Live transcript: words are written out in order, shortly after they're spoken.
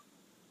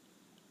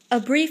A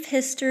brief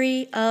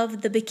history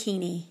of the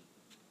bikini.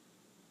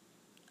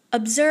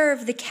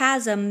 Observe the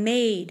chasm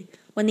made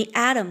when the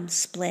atom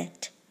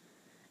split,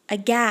 a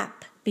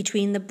gap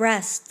between the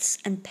breasts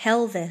and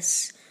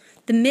pelvis,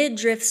 the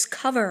midriff's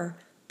cover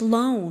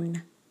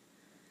blown.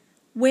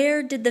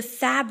 Where did the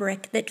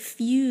fabric that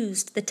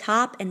fused the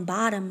top and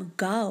bottom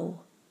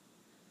go?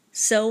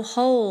 So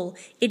whole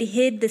it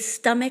hid the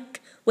stomach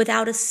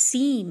without a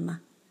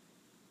seam,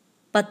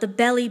 but the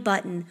belly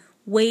button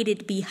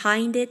waited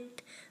behind it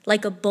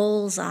like a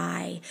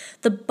bullseye.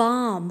 The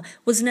bomb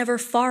was never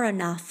far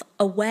enough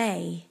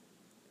away.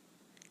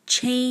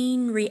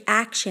 Chain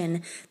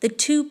reaction, the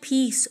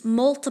two-piece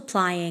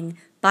multiplying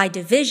by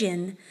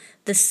division,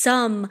 the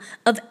sum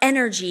of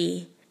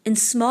energy in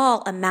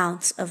small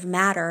amounts of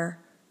matter.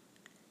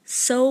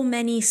 So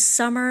many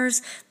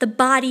summers the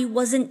body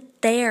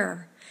wasn't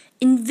there,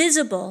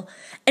 invisible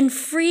and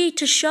free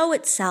to show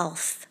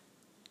itself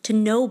to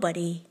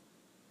nobody.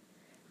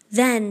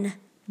 Then,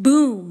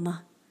 boom!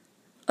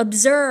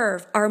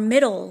 Observe our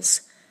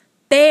middles,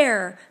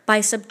 bare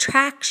by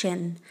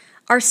subtraction.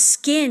 Our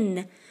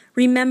skin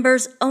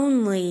remembers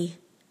only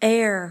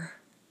air.